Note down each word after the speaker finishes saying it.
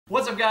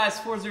What's up, guys?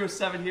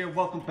 407 here.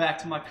 Welcome back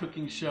to my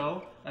cooking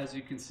show. As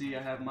you can see,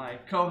 I have my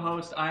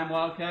co-host, I am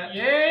Wildcat.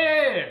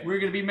 Yeah! We're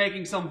going to be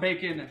making some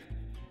bacon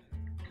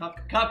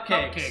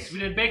cupcakes. We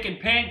did bacon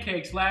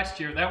pancakes last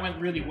year. That went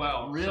really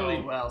well.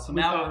 Really well. So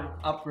now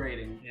we're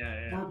upgrading.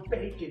 Yeah. We're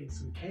baking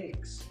some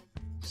cakes.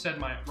 Said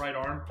my right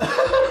arm.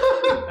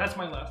 That's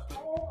my left.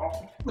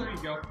 There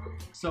you go.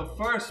 So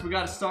first, we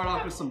got to start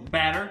off with some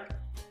batter.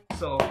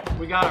 So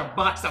we got our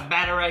box of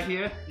batter right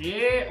here.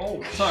 Yeah.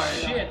 Oh, Sorry,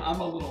 shit. I'm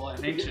a little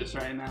anxious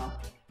right now.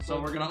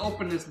 So we're gonna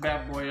open this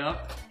bad boy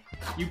up.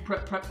 You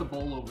prep the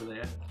bowl over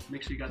there.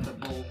 Make sure you got that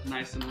bowl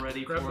nice and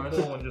ready Grab for the us.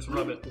 bowl and just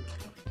rub it.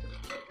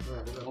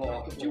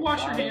 Oh. Did you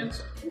wash your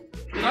hands?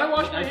 Did I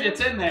wash my hands?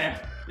 It's in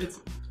there.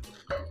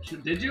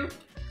 Did you?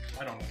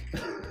 I don't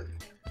know.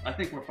 I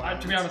think we're fine.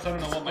 To be honest, I don't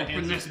know what my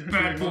hands Open this do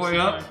bad most boy of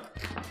the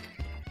up. time.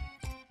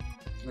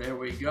 There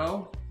we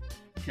go.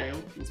 Okay,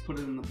 let's put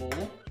it in the bowl.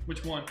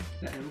 Which one?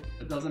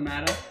 It doesn't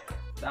matter.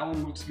 That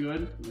one looks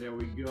good. There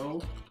we go.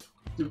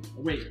 Dude,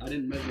 wait, I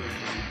didn't measure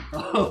it.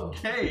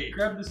 Okay.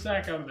 Grab the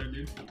sack out of there,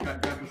 dude.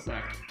 Grab the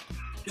sack.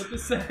 Get the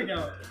sack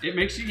out. It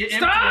makes you get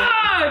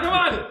Stop! Come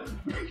on!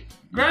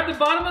 Grab the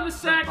bottom of the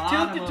sack,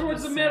 tilt it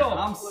towards the middle.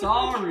 I'm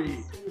sorry.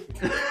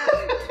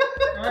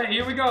 Alright,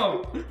 here we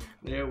go.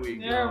 There we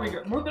go. There we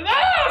go. Move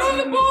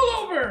the bowl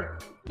over!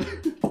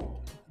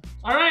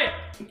 Alright.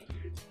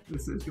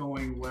 This is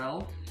going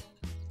well.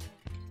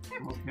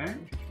 Okay,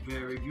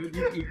 very good.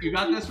 You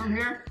got this from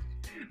here?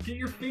 Get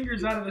your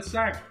fingers out of the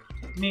sack.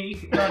 Me.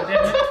 God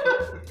damn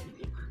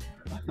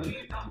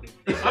it.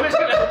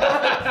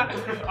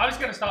 I'm just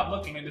gonna stop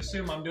looking and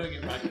assume I'm doing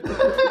it right.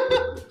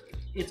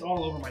 It's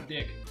all over my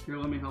dick. Here,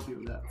 let me help you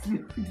with that.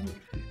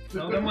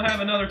 No, then we'll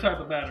have another type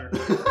of batter.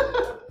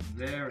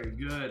 Very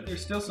good.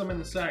 There's still some in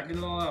the sack. Get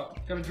it all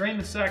out. Gotta drain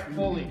the sack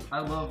fully. I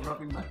love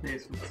rubbing my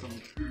face with some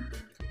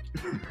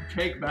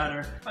cake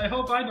batter. I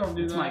hope I don't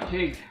do It's that. my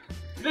cake.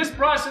 This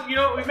process, you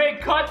know, we made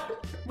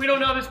cut. We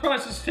don't know this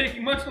process is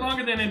taking much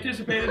longer than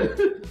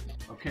anticipated.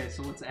 Okay,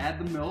 so let's add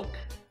the milk.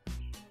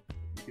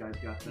 You guys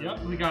got that? Yep,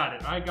 we got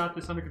it. I got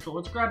this under control.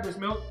 Let's grab this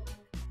milk.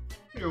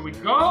 Here we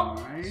go.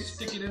 Nice.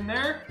 Stick it in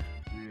there.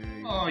 There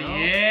you Oh go.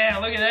 yeah,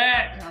 look at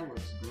that. That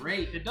looks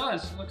great. It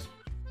does. It looks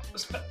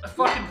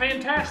fucking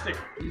fantastic.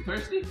 You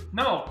thirsty?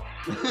 No.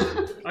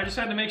 I just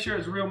had to make sure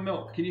it's real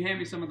milk. Can you hand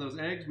me some of those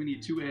eggs? We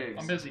need 2 eggs.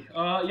 I'm busy.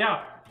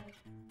 Yeah.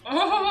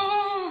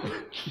 Oh,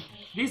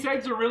 these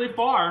eggs are really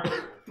far.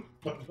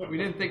 We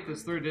didn't think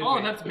this through, did we?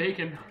 Oh, that's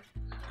bacon.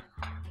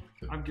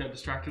 I'm getting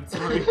distracted,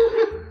 sorry.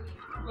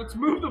 Let's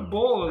move the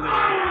bowl a little.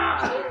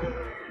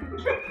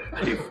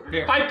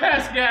 I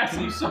passed gas,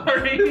 I'm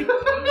sorry.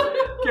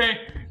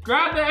 Okay,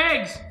 grab the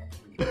eggs.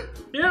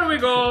 Here we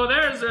go.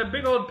 There's a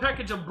big old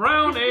package of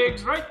brown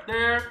eggs right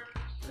there.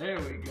 There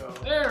we go.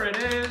 There it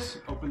is.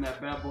 Open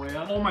that bad boy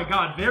up. Oh my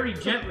god, very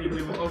gently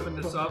we will open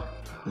this up.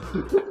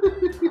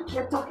 You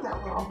can't talk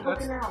that way, I'm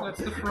poking out. That's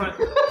the front.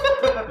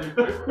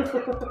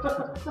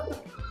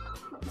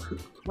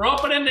 We're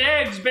opening the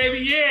eggs, baby,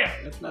 yeah!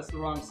 That's the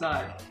wrong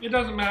side. It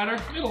doesn't matter,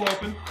 it'll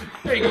open.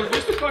 There you go,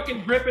 just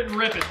fucking grip it and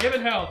rip it. Give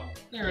it hell.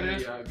 There it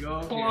is. There you go.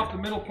 Pull off the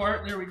middle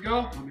part, there we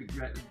go. Let me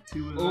grab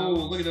 2 of those. Oh,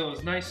 look at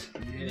those, nice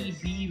Yes.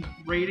 EB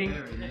rating.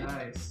 Very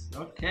nice.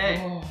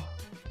 Okay. Oh.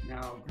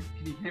 Now,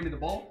 can you hand me the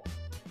bowl?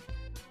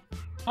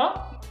 Huh?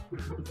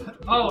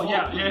 Oh,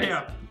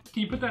 yeah.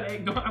 Can you put that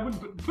egg, I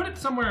wouldn't put it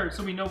somewhere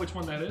so we know which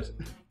one that is.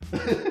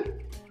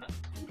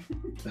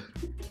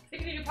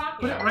 Stick it in your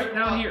pocket. Put it right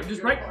down here,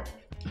 just right.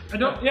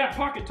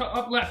 Pocket,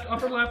 upper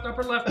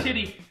left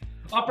titty.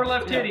 Upper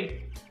left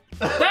titty.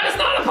 That is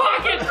not a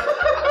pocket!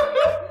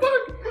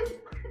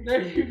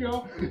 There you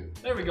go.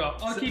 There we go.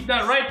 I'll keep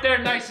that right there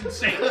nice and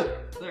safe.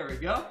 There we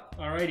go.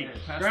 Alrighty.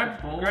 Okay,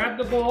 Grab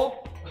the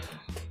bowl.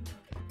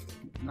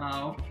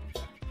 Now,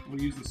 we'll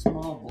use the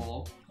small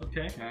bowl.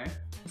 Okay. Okay.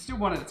 Let's do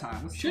one at a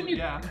time. Shouldn't you?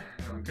 Yeah.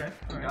 There we go. Okay.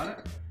 You got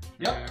it?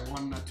 Yep. There,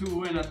 1,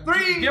 2, and a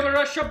 3. Give her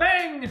a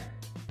shebang!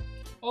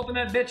 Open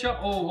that bitch up.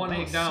 Oh, one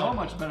egg down. So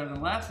much better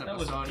than last That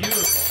was episode.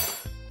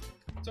 beautiful.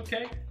 It's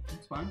okay.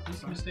 It's fine. It's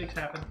fine. Mistakes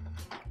happen.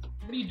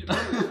 What are you doing?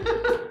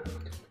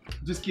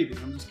 Just kidding.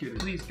 I'm just kidding.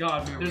 Please,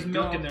 God, There there's we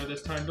milk go. in there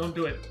this time. Don't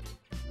do it.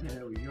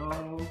 There we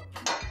go.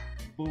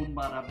 Boom,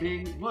 bada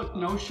bing. Look,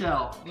 no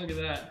shell. Look at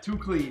that. Too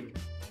clean.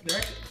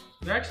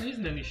 There actually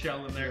isn't any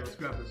shell in there. Let's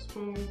grab a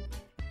spoon.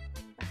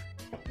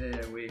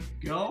 There we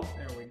go.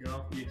 There we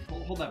go. You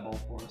hold that bowl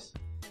for us.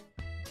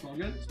 Smell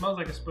good? Smells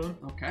like a spoon.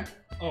 Okay.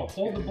 Oh,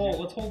 hold the bowl.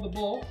 Let's hold the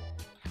bowl.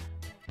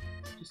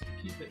 Just to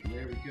keep it.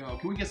 There we go.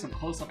 Can we get some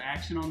close-up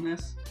action on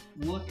this?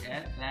 Look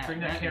at that. Bring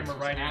that camera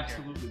is right in here.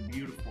 absolutely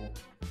beautiful.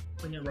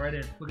 Bring it right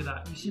in. Look at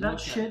that. You see Look that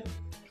shit?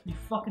 You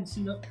fucking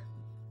see that?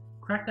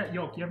 Crack that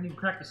yolk. You haven't even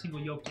cracked a single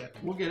yolk yet.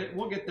 We'll get it.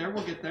 We'll get there.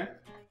 We'll get there.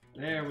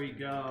 There we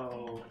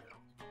go.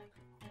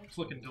 It's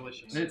looking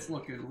delicious. It's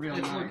looking real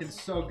nice. It's looking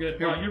so good.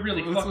 Here, Wow, you're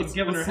really let's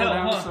giving her slow hell,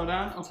 down, huh? Slow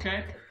down.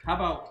 Okay. How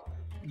about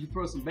you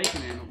throw some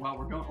bacon in while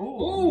we're going?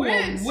 Ooh,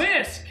 a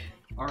whisk!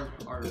 Our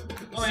Oh, yeah, scene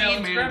let's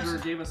grab manager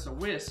some- gave us a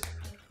whisk.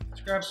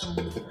 Let's grab some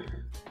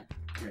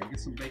Yeah, get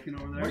some bacon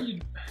over there. What are you?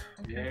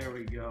 Okay. There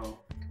we go.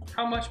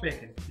 How much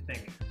bacon do you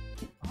think?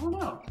 I don't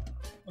know.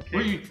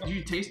 Okay. Do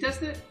you taste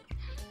test it?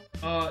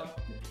 Yeah,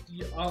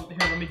 here,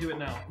 let me do it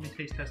now. Let me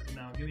taste test it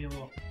now. Give me a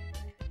little.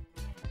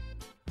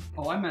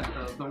 Oh, I meant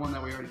the one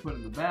that we already put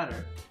in the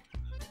batter.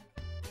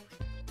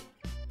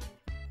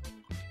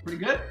 Pretty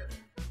good?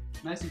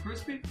 Nice and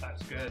crispy?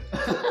 That's good.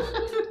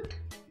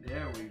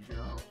 There we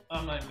go.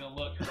 I'm not even gonna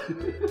look.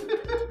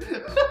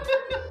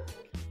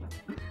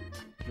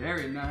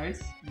 Very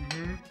nice.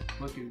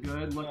 Mm-hmm. Looking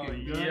good,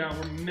 looking good. Yeah,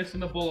 we're missing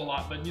the bowl a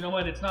lot, but you know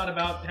what? It's not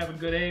about having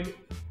good aim.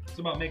 It's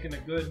about making a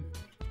good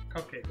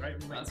cupcake, right?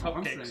 We're making That's what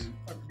I'm cupcakes. saying.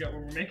 I forgot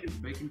what we're making.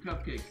 Bacon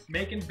cupcakes.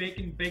 Making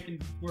bacon.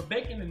 We're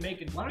baking and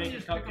making Why don't you bacon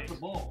just pick up cupcakes.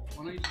 the bowl?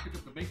 Why don't you just pick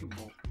up the bacon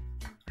bowl?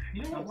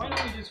 You know what? Why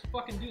don't we just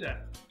fucking do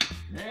that?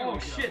 There Oh we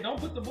go. shit! Don't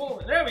put the bowl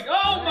in. There we go.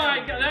 Oh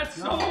my god, that's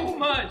so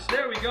much.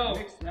 There we go.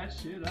 Mix that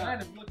shit That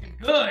up. is looking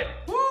good.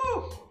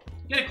 Woo!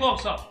 Get it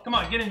close up. Come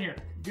on, get in here.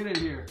 Get in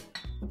here.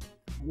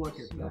 Look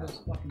at See all that. those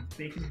fucking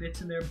bacon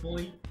bits in there,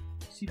 boy.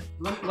 See that?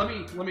 Let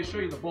me show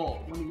you the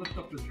bowl. Let me lift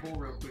up this bowl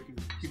real quick and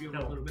give you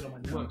Got a little bit on my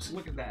nose.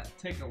 Look at that.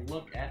 Take a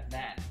look at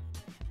that.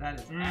 That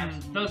is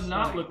absolutely Does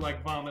not stunning. look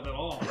like vomit at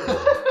all.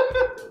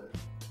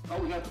 Oh,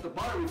 we got the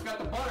butter. We've got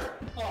the butter.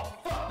 Oh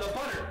fuck the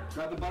butter!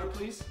 Grab the butter,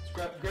 please.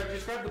 Just grab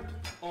the.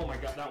 Oh my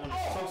god, that one is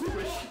so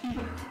squishy.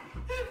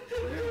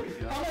 There we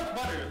go. How much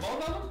butter?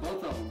 Both of them?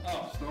 Both of them. Oh.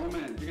 Just throw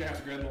them in. You're gonna have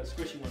to grab that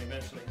squishy one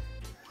eventually.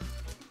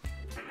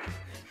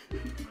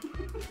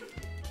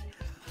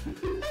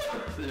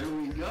 There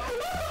we go.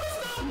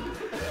 Here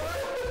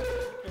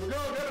we go,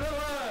 grab another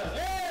one!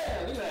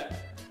 Yeah, look at that.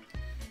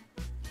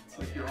 It's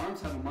like your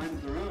arms have a mind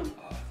of their own.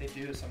 Oh, they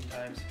do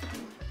sometimes.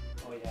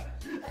 Oh yeah.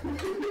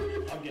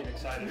 I'm getting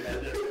excited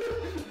about this.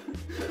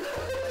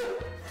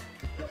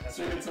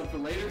 Saving some for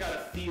later. You gotta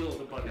feel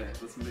the butter. Okay,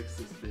 let's mix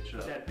this bitch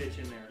Put up. that bitch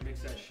in there.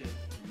 Mix that shit.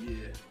 Yeah.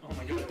 Oh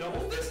my god, double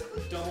fist.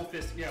 Double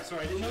fist. Yeah,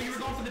 sorry. I didn't know you were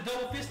going for the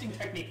double fisting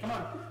technique. Come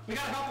on. We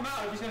gotta help him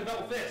out if he's gonna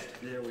double fist.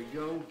 There we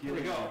go. Get Here we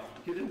in go. there.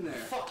 Get in there.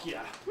 Fuck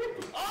yeah.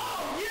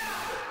 Oh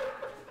yeah!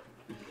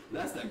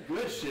 That's that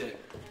good shit.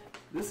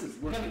 This is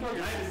Throw looking your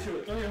head into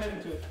it. Throw your head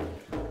into it.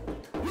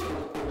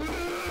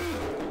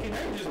 Okay,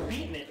 now you're just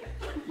beating it.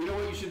 You know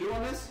what you should do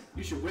on this?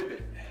 You should whip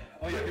it.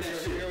 Oh yeah, Whip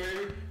that shit.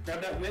 here.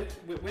 Grab that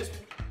wisp.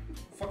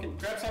 Fucking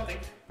grab something.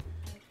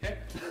 Okay.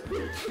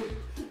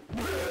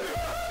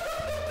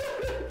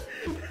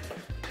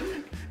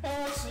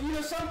 Oh, so, you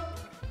know something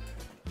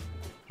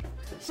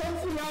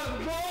out of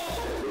the bowl.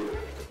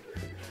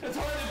 It's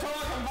hard to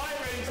talk. I'm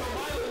vibrating so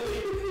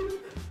violently.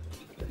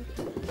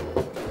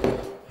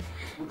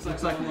 Looks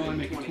like we're only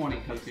making 20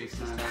 cupcakes this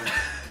time.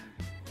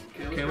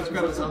 Okay, let's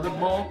grab this other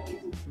bowl.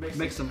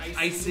 Make some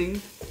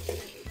icing.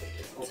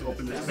 Let's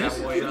open this bad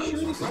boy up.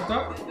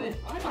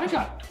 I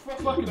got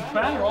fucking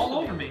batter all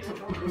over me.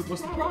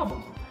 What's the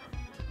problem?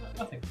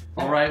 Nothing.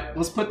 All right,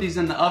 let's put these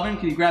in the oven.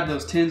 Can you grab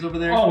those tins over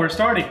there? Oh, we're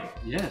starting.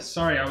 Yes.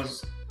 Sorry, I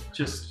was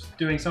just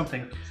doing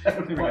something.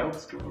 Here we go.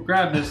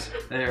 Grab this.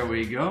 There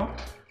we go.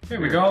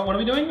 Here we go. What are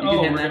we doing? You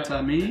can hand that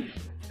to me.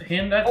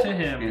 Hand that to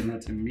him. Hand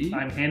that to me.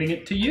 I'm handing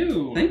it to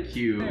you. Thank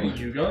you. There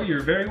you go.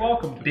 You're very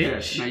welcome,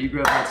 bitch. Now you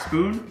grab that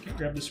spoon. Okay,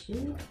 grab the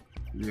spoon.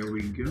 There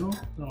we go.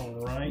 All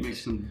right. Make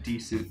some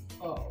decent.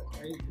 All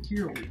right.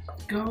 Here we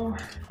go.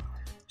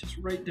 Just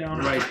right down.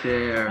 Right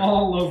there.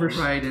 All over.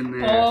 Right in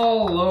there.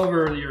 All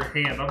over your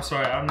hand. I'm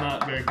sorry. I'm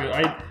not very good.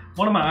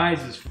 One of my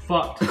eyes is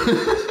fucked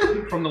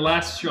from the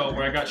last show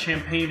where I got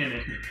champagne in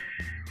it.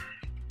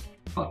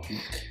 Fuck you.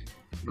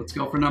 Let's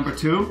go for number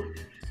 2.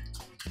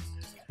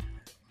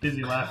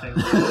 Busy laughing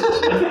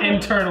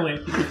internally.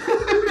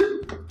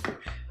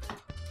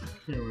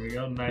 Here we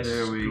go. Nice.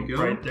 There we scoop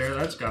go. right there.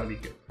 That's got to be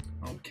good.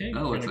 Okay.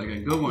 That looks we're like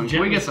gonna a good one.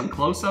 Can we get some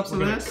close-ups of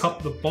We're gonna this?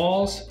 cup the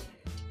balls.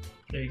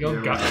 There you go.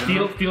 There we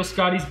go. Feel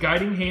Scotty's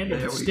guiding hand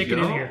and There we stick it in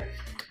go. here.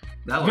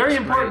 That Very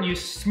looks important. great. You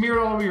smear it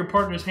all over your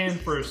partner's hand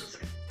first.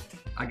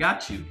 I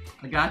got you.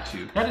 I got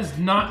you. That is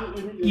not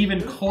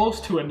even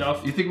close to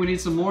enough. You think we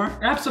need some more?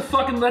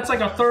 Absolutely. That's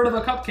like a third of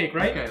the cupcake,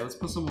 right? Okay, let's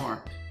put some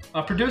more.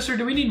 Producer,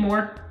 do we need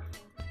more?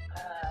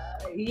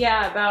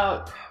 Yeah,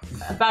 about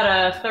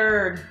a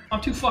third.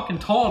 I'm too fucking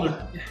tall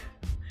to.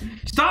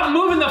 Stop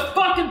moving the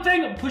fucking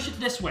thing and push it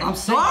this way. I'm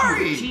Thank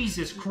sorry. you.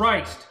 Jesus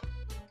Christ.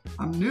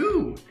 I'm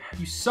new.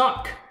 You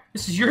suck.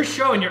 This is your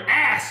show and your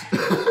ass.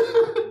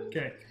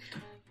 Okay.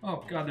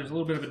 Oh god, there's a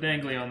little bit of a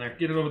dangly on there.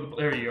 Get it over the.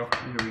 There you go.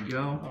 There we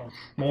go. Oh,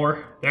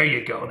 more. There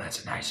you go.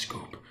 That's a nice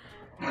scoop.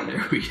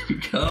 There we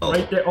go.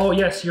 Right there. Oh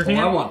yes, your hand.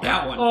 I want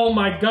that one. Oh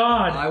my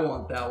god. I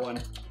want that one.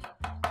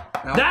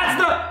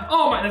 That's the.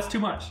 Oh my. That's too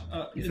much.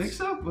 You think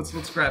so?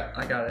 Let's grab.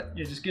 I got it.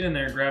 Yeah, just get in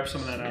there and grab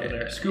some of that out of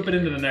there. Yeah. Scoop it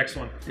into the next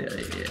one. Yeah.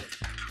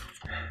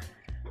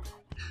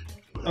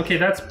 Okay,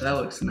 that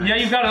looks nice. Yeah,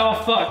 you got it all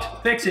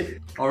fucked. Fix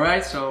it. All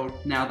right. So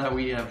now that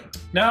we have.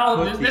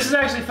 Now this is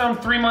actually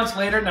filmed 3 months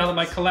later. Now that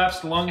my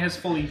collapsed lung has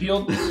fully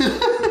healed,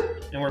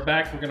 and we're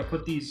back. We're gonna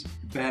put these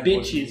Bad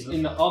bitches boys.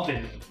 in the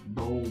oven.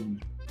 Boom.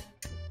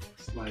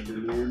 Slide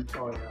them in.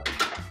 Oh yeah.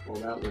 Oh,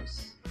 that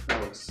looks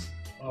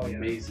Oh yeah.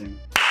 amazing.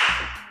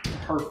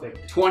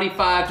 perfect.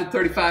 25 to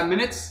 35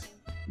 minutes.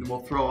 Then we'll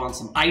throw on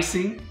some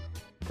icing.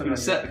 I'm gonna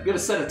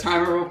set a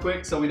timer real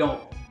quick so we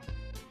don't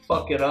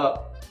fuck it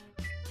up.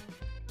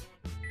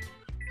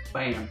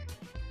 Bam.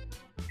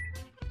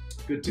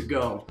 Good to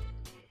go.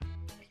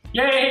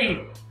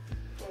 Yay!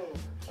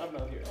 I'm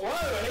not here. Whoa,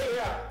 hey,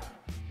 yeah.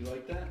 You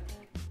like that?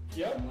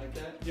 Yep. You like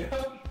that?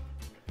 Yep.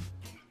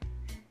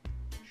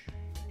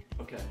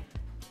 Okay.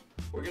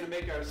 We're gonna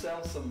make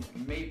ourselves some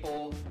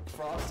maple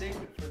frosting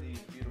for these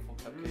beautiful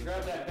cupcakes.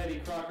 Grab that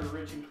Betty Crocker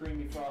rich and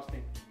creamy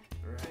frosting.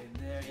 Right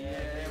there, yeah,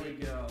 there we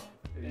go.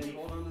 And You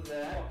hold on to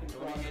that.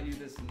 fucking Let me hand you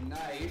this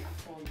knife.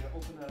 Oh, you gotta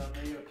open that up.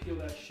 Now you gotta peel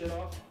that shit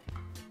off.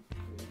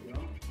 There you go.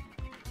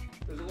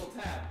 There's a little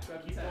tab.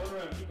 Grab the Keep tab. going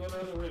around. Keep going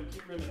around the rim.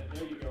 Keep rimming it.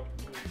 There you go.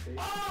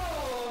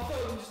 Oh! So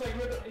you just like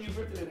you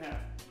ripped it in half.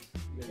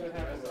 You gotta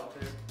have it out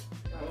there.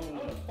 I'm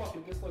gonna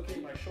fucking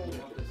dislocate my shoulder.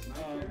 You want this knife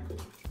here?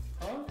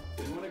 Huh?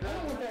 You want to I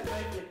don't want that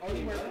knife in. Oh,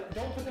 you want it?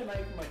 Don't put that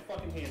knife in my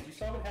fucking hands. You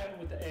saw what happened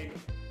with the egg.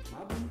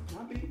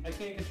 Not be. I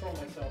can't control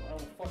myself. I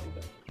don't fucking.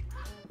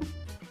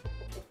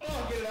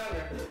 Oh, get it out of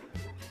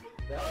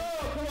there.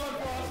 Oh, come on,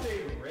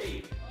 frosting.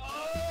 Great.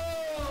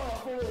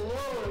 Oh, full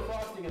load of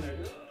frosting in there.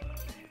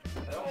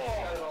 I don't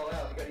got it all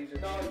out. You gotta use your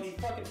No, hands. you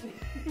fucking.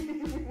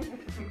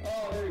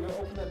 Oh, there you go.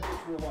 Open that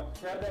bitch real wide.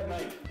 Grab that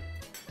knife.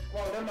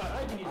 Well, never mind.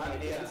 I can use my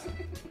hands.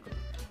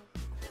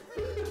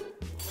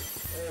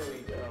 There we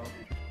go.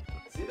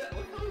 See that?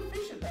 Look how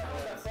efficient that Oh,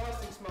 was. that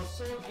frosting smells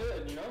so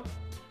good, you know?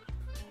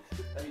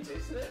 Have you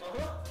tasted it?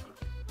 Uh-huh.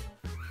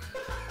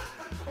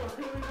 Oh,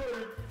 really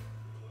good.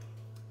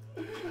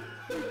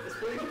 It's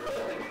pretty good.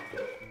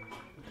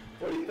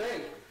 What do you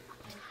think?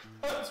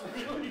 That's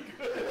really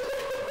good.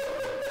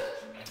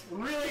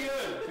 Really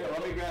good. Here,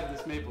 let me grab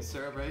this maple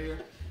syrup right here.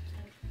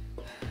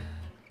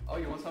 Oh,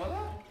 you want some of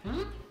that?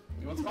 Hmm?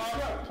 You want some? Oh, I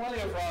got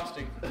plenty of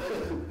frosting.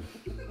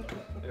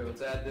 Here,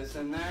 let's add this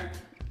in there.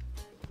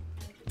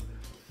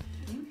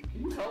 Can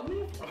you help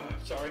me?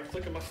 Sorry,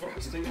 look at my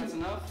frosting. That's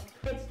enough?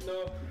 That's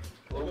no.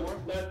 A little more?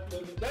 That's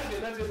good.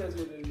 That's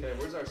good. Okay,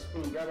 where's our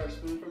spoon? Grab our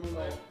spoon from in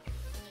there.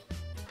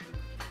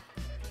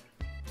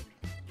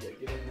 Yeah,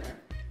 get in there.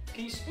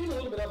 Can you spoon a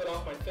little bit of it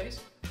off my face?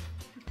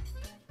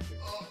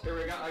 Here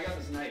we go. I got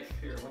this knife.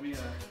 Here, let me.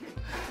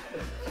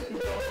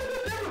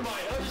 Never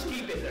mind. I'll just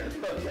keep it there.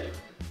 Okay.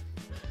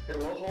 Here,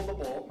 we'll hold the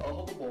bowl. I'll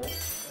hold the bowl.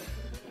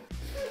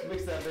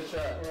 Mix that bitch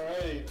up.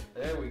 Alright.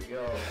 There we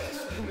go.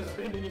 Spoon is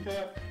bending in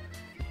half.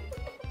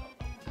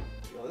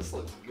 Yo, this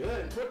looks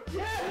good.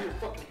 Yeah. Put your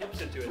fucking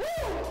hips into it. Woo!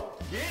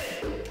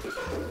 Get it!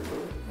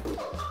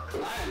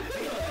 I am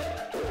feeling it.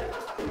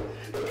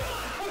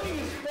 God, fucking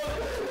is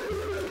fun.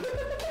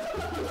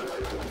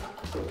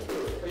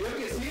 Are you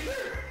okay,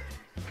 Caesar?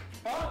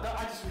 Huh? No,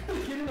 I just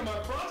really get into my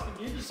frosting,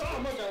 dude. You saw how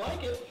much I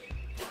like it.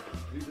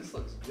 Dude, this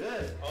looks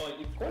good. Oh, of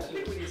I course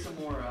think we need some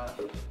more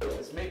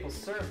this maple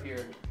syrup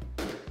here.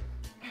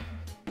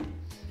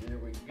 There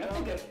we I go.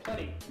 think that's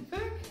plenty. You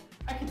think?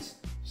 I can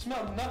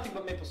smell nothing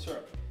but maple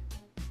syrup.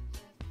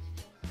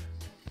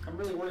 I'm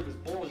really worried this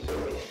bowl is going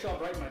to be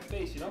shoved right in my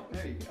face, you know?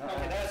 There you go.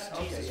 Okay, that's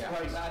Jesus yeah.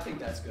 Christ. I think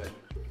that's good.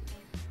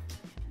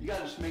 You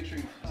gotta just make sure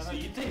you. I know,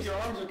 you'd think your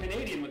arms are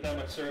Canadian with that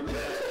much syrup.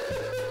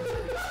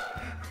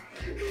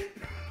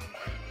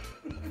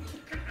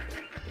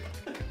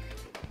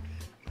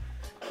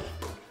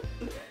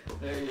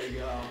 There you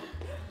go.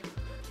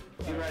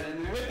 Get right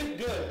in there. Whip it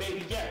good,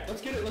 baby. Yeah,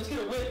 let's get a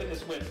whip in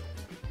this whip.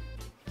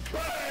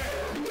 Fuck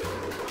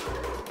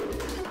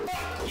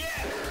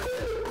yeah!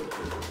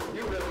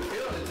 You're really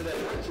feeling it today,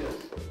 aren't you?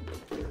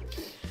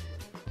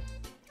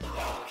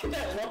 Oh, get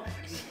that one.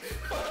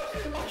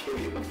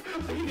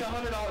 I'll give you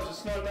 $100 to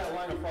snort that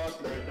line of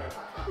frosting right there.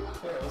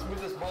 Here, let's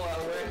move this bowl out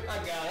of the way. I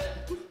got it.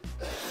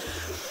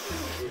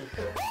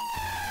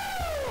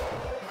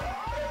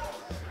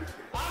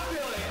 I'm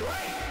feeling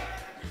great.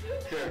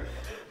 Here.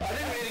 I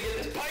didn't mean to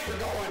get this piper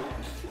going.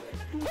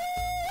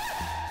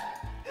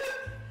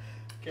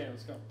 Okay,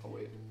 let's go. Oh,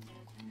 wait.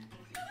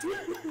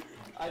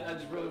 I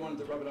just really wanted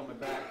to rub it on my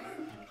back.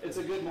 It's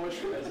a good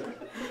moisturizer.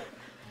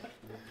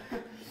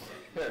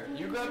 Here,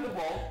 you grab the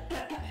bowl. I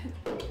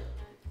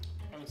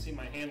haven't seen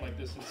my hand like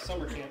this since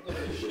summer camp. Look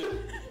at this shit.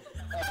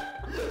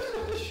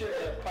 This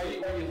shit,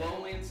 Were you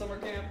lonely in summer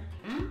camp?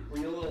 Were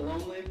you a little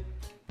lonely?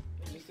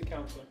 just a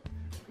counselor.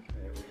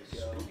 There we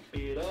go.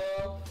 Speed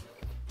up.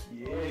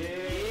 Yeah.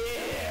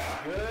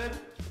 Good.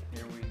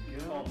 Here we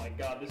go. Oh my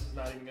god, this is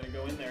not even gonna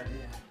go in there.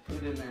 Yeah.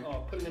 Put it in there.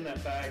 Oh, put it in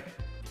that bag.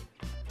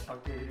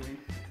 Talk dirty to me.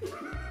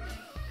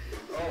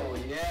 Oh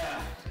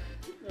yeah.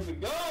 There we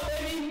go,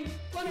 baby!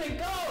 Look at it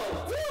go!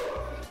 Woo!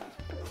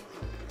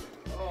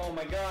 Oh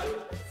my god.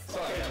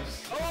 Sorry. Okay.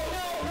 Oh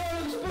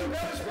no, the spoon,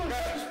 grab the spoon,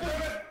 grab the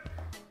spoon!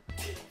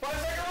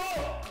 5-second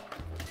roll!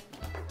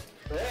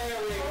 There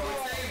we go.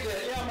 We saved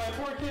it. Yeah, my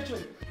poor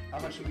kitchen. How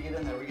much should we get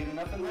in there? We get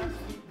enough in there?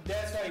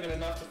 That's not even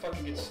enough to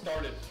fucking get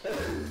started.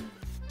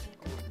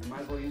 You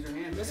might as well use your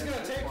hand. This is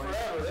gonna take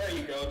forever. There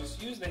you go.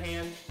 Just use the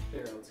hand.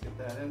 Here, let's get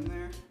that in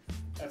there.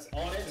 That's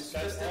on it. Fist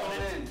That's it on on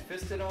it. in.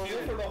 Fist it on Feel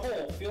in. for the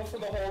hole. Feel for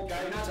the hole.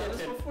 Guide you not done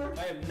this before?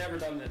 I have never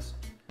done this.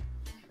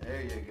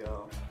 There you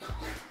go.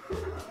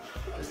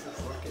 This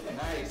is looking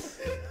nice.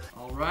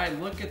 All right,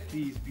 look at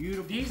these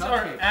beautiful These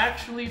cupcakes. are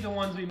actually the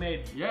ones we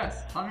made.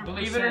 Yes, 100%.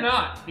 Believe it or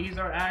not, these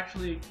are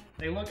actually,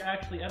 they look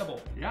actually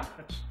edible. Yeah.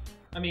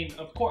 I mean,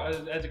 of course,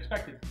 as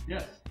expected.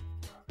 Yes.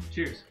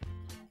 Cheers.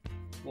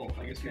 Well,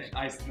 I guess we should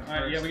ice them All right,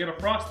 first. yeah, we gotta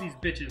frost these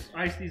bitches,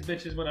 ice these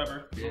bitches,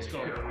 whatever. Let's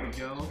go. There we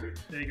go.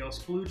 There you go.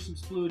 Splooge some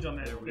splooge on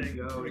that There thing.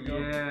 we go. There we go.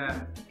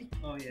 Yeah.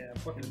 Oh yeah,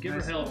 fucking give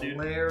Nice her hell, little dude.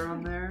 layer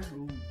on there.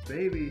 Ooh,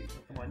 baby.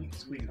 Come on, you can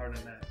squeeze harder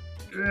than that.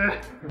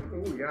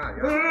 Oh,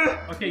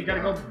 yeah. Okay, you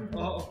gotta go.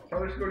 Oh,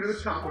 Probably just go to the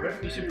top of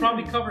it. you should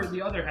probably cover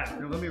the other half.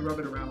 Here, let me rub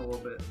it around a little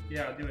bit.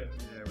 Yeah, do it.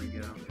 There we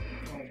go.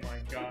 Oh my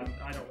god,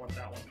 I don't want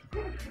that one.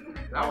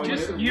 That one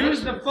Just is use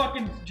the delicious.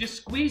 fucking, just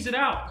squeeze it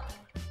out.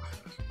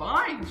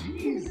 Fine,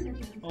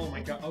 jeez. Oh my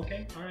god,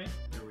 okay, alright.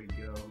 There we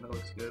go. That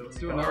looks good. Let's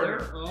do Harder.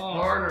 another. Oh,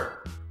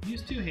 Harder.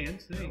 use two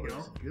hands, there you That go.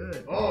 looks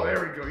good. Oh, there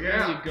we go. There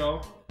Yeah. you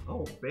go.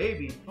 Oh,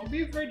 baby. Don't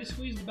be afraid to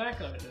squeeze the back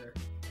of it there.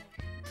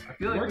 I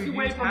feel like Work we've your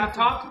way used from the half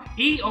top.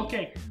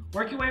 Okay.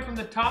 Work your way from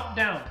the top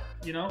down,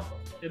 you know?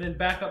 And then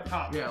back up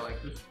top. Yeah,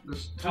 like this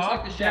just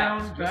Top, like the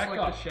down, shaft. back Just like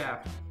up. the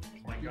shaft.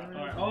 Oh my god.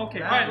 Alright, okay.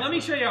 That Alright, is- let me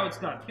show you how it's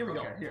done. Here we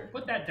go. Okay, here.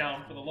 Put that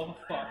down for the love of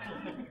fuck.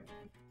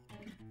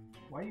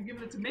 Why are you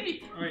giving it to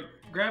me?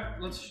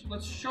 Alright, let's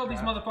show these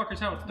motherfuckers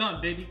how it's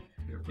done, baby.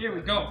 Here we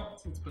go.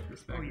 Let's put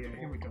this back. Oh yeah,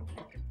 here we go.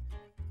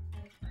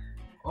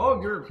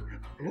 Oh, you're.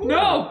 Ooh.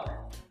 No!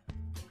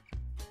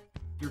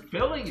 You're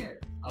filling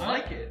it. I Huh?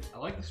 like it. I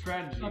like the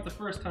strategy. It's not the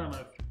first time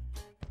I've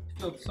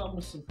filled something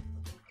with some.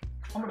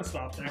 I'm gonna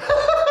stop there.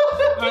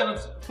 Alright,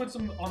 let's put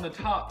some on the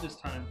top this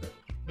time.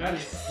 That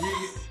is,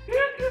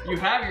 you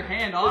have your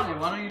hand on it.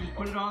 Why don't you just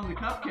put it on the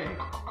cupcake?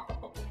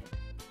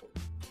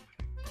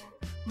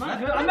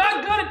 I'm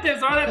not good at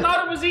this, alright? I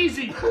thought it was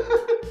easy.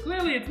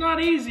 Clearly, it's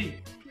not easy.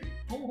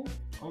 Oh,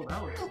 Oh,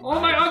 that was. oh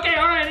my, okay,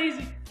 alright,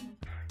 easy.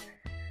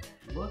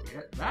 Look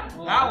at that.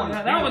 Oh, That one.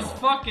 yeah, that was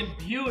fucking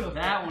beautiful.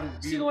 That one is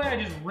beautiful. See the way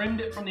I just rimmed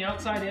it from the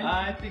outside in?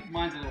 I think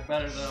mine's a little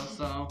better though.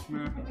 So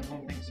I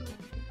don't think so.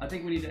 I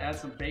think we need to add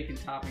some bacon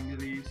topping to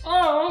these.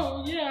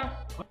 Oh, yeah.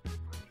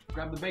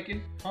 Grab the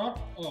bacon. Huh?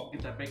 Oh.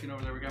 Get that bacon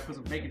over there. We gotta put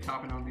some bacon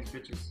topping on these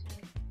bitches.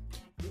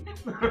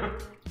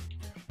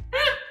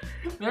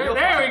 There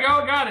we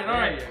go, got it,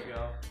 alright. There you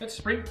go. Let's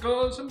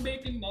sprinkle some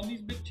bacon on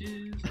these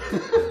bitches.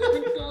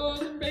 Sprinkle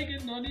some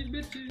bacon on these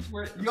bitches.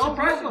 You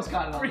almost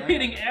got it on We're there.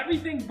 hitting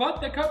everything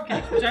but the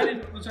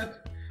cupcakes, which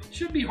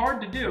should be hard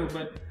to do,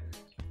 but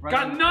Right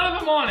got on. none of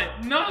them on it.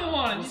 None of them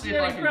on it. Let's You see see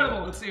if that? I can do it.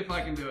 Incredible. Let's see if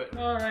I can do it.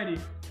 Alrighty.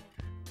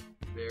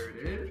 There it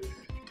is.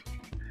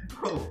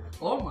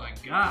 Oh my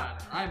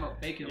god. I'm a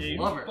bacon Yeah, you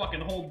lover.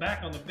 fucking hold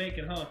back on the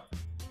bacon, huh?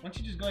 Why don't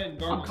you just go ahead and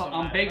gargle some of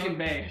I'm that, Bacon huh?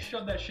 Bay. Just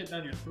shove that shit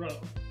down your throat.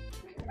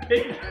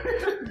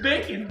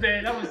 Bacon Bay,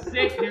 that was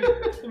sick, dude.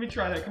 Let me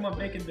try that. Come on,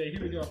 Bacon Bay.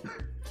 Here we go.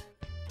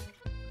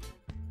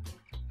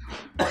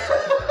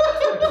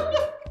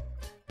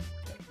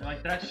 You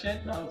like that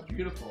shit? That was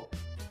beautiful.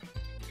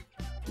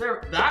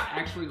 There, that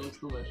actually looks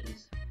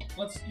delicious.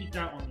 Let's eat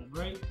that one then,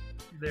 right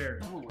there.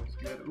 That one looks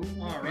good.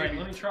 Ooh, All right, baby.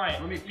 let me try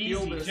it. Let me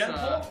peel Easy, this.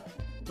 gentle.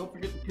 Don't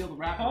forget to peel the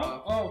wrapper Huh?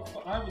 off.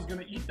 Oh, I was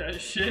gonna eat that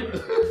shit.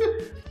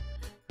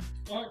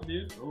 Fuck,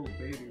 dude. Oh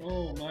baby.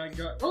 Oh my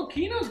god. Oh,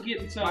 Kino's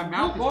getting some. My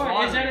mouth Good is boy.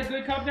 watering. Is that a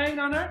good cupcake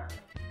down there?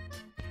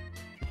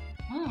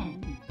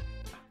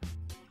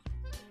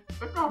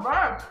 It's not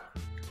bad.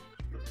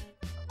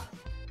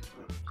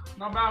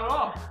 Not bad at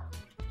all.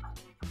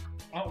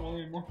 I don't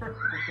want any more.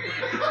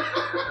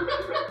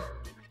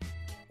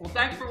 Well,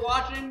 thanks for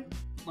watching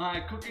my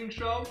cooking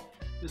show.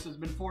 This has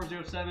been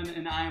 407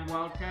 and I am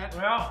Wildcat.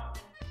 Well,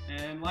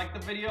 And like the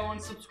video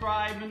and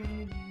subscribe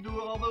and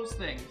do all those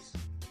things.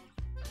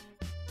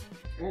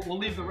 We'll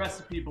leave the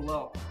recipe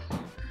below.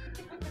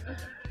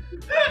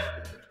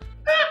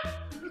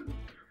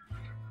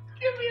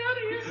 get me out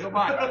of here.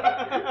 Goodbye.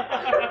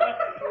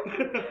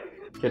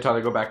 Okay,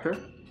 Tyler, go back there.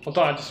 Hold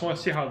on, I just want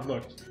to see how it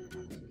looks.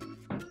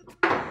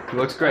 It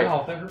looks great.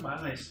 Oh, that hurt my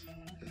eyes.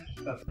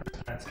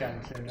 That's kind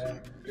of saying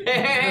that.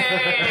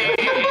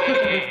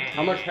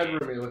 How much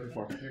headroom are you looking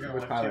for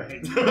with Tyler?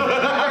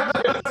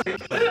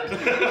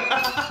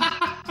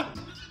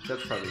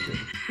 That's probably good.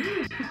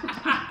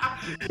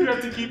 You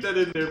have to keep that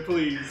in there,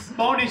 please.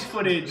 Bonus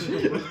footage.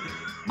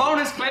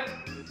 Bonus clip.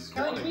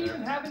 Can we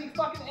even have any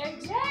fucking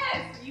eggs?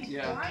 Yes! You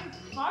Yeah. blind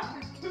fuck,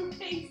 there's 2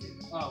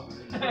 cases. Oh.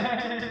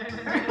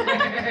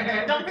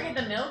 Don't forget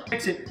the milk.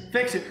 Fix it.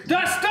 Fix it.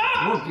 Just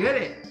stop! We'll get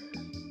it.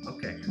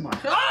 Okay, come on.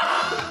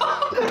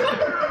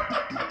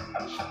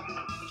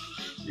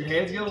 Your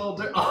hands get a little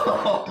dirty.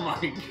 Oh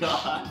my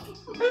god.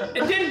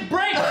 It didn't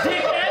break,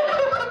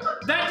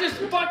 dickhead! That just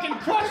fucking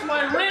crushed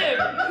my rib!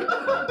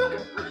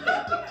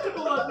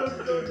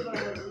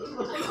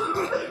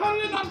 How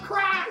did it not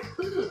crack?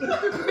 Because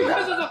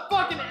it's a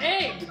fucking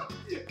egg!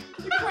 It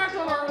cracked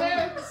on our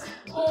heads!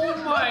 Oh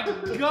my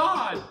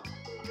god!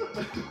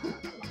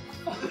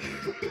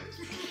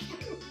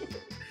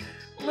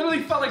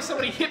 Literally felt like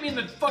somebody hit me in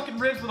the fucking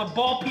ribs with a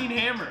ball peen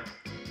hammer.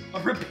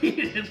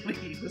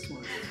 Repeatedly. This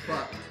one is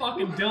fucked.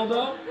 Fucking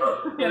dildo.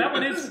 Yeah, that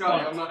one is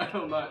Sorry, fucked.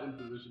 I'm not in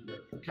position yet.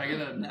 Can I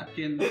get a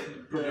napkin,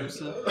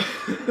 producer?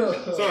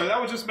 Sorry,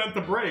 that was just meant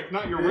to break,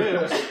 not your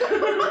ribs.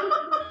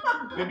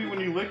 Maybe when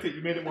you licked it,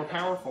 you made it more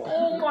powerful.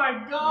 Oh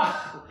my god!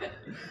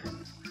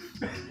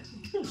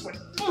 It's like,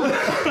 as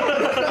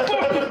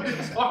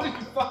hard as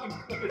you fucking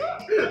could.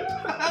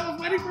 I was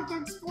waiting for it to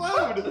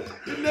explode.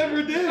 It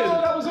never did. Oh,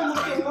 that was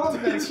almost the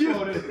lung that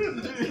exploded.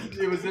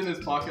 It was in his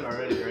pocket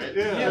already, right?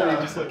 Yeah.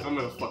 He just like, I'm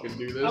gonna fucking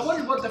do this. I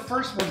wondered what the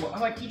first one was.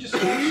 I'm like, you just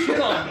threw shit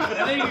on me.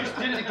 And then you just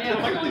did it again.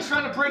 I'm like, oh, he's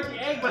trying to break the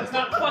egg, but it's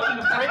not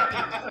fucking breaking.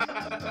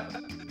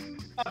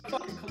 I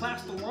fucking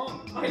collapsed the lung.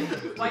 Why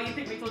do you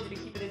think we told you to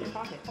keep it in your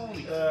pocket?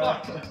 Holy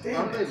fuck.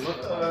 How do they look?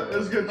 It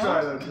was a good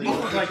try, though. These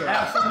look like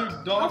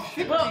absolute dog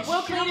shit.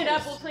 We'll clean it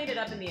up. We'll clean it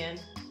up in the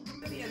end.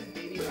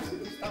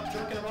 Stop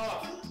jerking them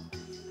off.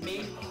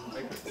 Me?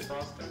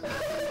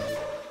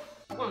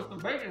 What's the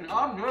bacon?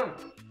 I'm good.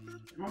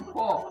 I'm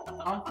full.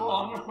 I'm full.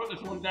 I'm gonna put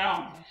this one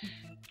down.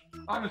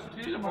 I'm just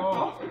teasing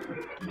myself.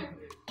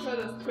 So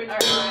those twitch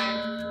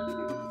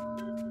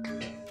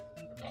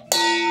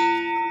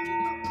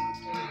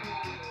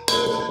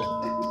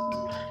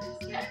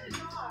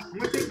I'm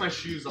gonna take my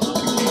shoes off in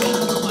case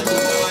I'm like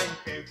flying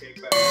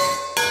pancake back.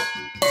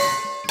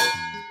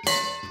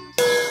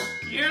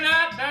 You hear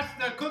that? That's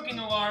the cooking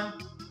alarm.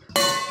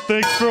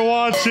 Thanks for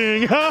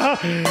watching.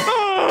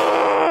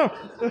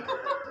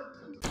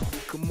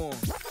 Come on,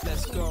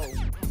 let's go.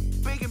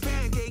 Baking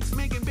pancakes,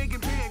 making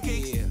bacon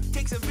pancakes. Yeah.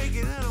 Take some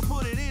bacon and I'll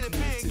put it in a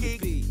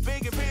pancake.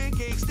 Bacon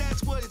pancakes,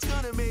 that's what it's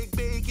gonna make.